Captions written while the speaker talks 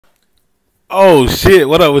Oh shit,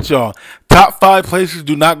 what up with y'all? Top 5 places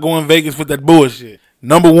do not go in Vegas with that bullshit.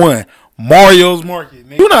 Number 1, Mario's Market.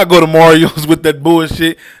 Nigga. Do not go to Mario's with that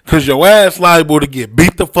bullshit, cause your ass liable to get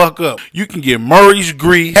beat the fuck up. You can get Murray's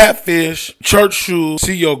Grease, Catfish, church shoes,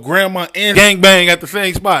 see your grandma and gangbang at the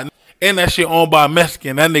same spot. And that shit owned by a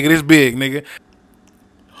Mexican. That nigga this big, nigga.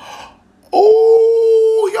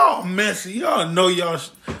 Oh, y'all messy. Y'all know y'all.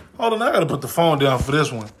 Hold on, I gotta put the phone down for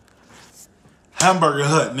this one. Hamburger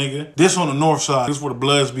Hut, nigga. This on the north side. This where the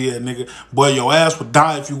Bloods be at, nigga. Boy, your ass would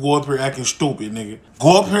die if you go up here acting stupid, nigga.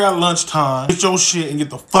 Go up here at lunchtime, get your shit, and get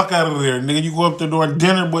the fuck out of there, nigga. You go up there during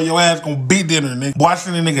dinner, boy, your ass gonna be dinner, nigga.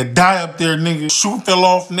 Watching the nigga die up there, nigga. Shoe fell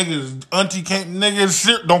off, nigga. Auntie can't,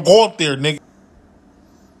 nigga. Don't go up there, nigga.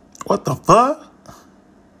 What the fuck?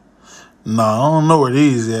 Nah, I don't know where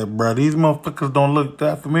these at, bro. These motherfuckers don't look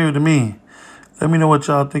that familiar to me. Let me know what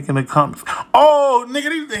y'all think in the comments. Oh, nigga,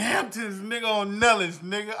 these the Hamptons, nigga, on Nellis,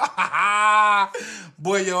 nigga.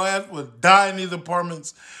 Boy, your ass would die in these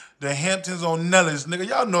apartments. The Hamptons on Nellis, nigga.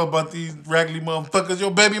 Y'all know about these raggedy motherfuckers. Your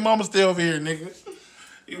baby mama stay over here, nigga.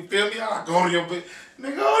 You feel me? I go to your baby.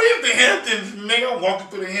 Nigga, oh, these the Hamptons, nigga. I'm walking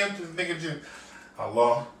through the Hamptons, nigga. Just,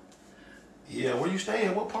 hello? Yeah, where you stay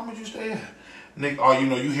at? What apartment you stay at? Nigga, oh, you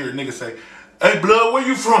know, you hear a nigga say, hey, blood, where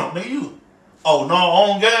you from? Nigga, you. Oh, no,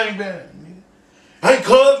 on gangbang. Hey,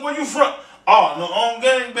 cuz, where you from? Oh, no, on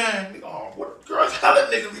gangbang. Oh, what girls, how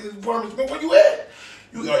that niggas in these apartments, man? Where you at?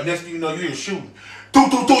 You next thing you know, you hear shooting. You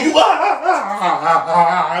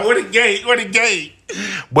where the gate? Where the gate?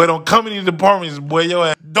 Boy, don't come in these apartments, boy, your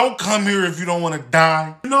ass. Don't come here if you don't want to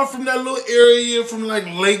die. You know, from that little area, from like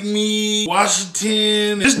Lake Mead,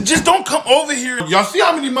 Washington. Just don't come over here. Y'all see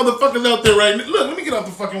how many motherfuckers out there right now? Look, let me get out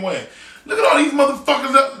the fucking way. Look at all these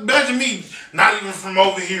motherfuckers up. Imagine me, not even from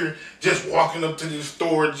over here, just walking up to this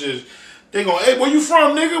store, just, they go, hey, where you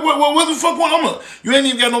from, nigga? What the fuck going on? You ain't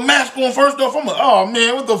even got no mask on first off. I'm like, oh,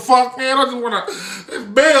 man, what the fuck, man? I just want to, it's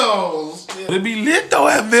bells. Yeah. It be lit, though,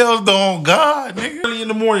 at bells, though, on God, nigga. Early in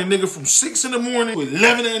the morning, nigga, from 6 in the morning to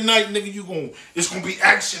 11 at night, nigga, it's going to be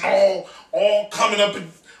action all coming up and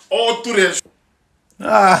all through that.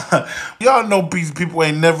 Y'all know these people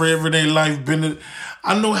ain't never everyday life been it.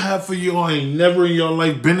 I know half of y'all ain't never in your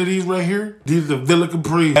life been to these right here. These are Villa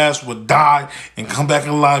Capri. Ass would die and come back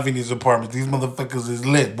alive in these apartments. These motherfuckers is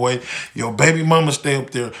lit, boy. Your baby mama stay up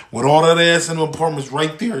there with all that ass in the apartments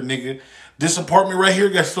right there, nigga. This apartment right here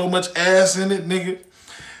got so much ass in it, nigga.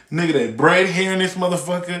 Nigga, they braid hair in this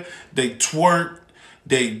motherfucker. They twerk.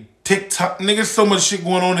 They TikTok. Nigga, so much shit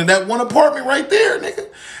going on in that one apartment right there, nigga.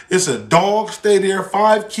 It's a dog stay there,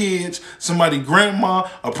 5 kids, somebody grandma,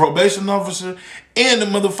 a probation officer, and the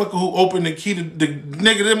motherfucker who opened the key to the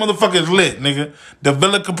nigga. That motherfucker is lit, nigga. The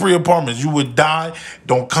Villa Capri apartments. You would die.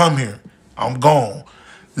 Don't come here. I'm gone.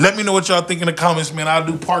 Let me know what y'all think in the comments, man. I'll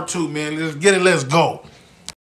do part 2, man. Let's get it. Let's go.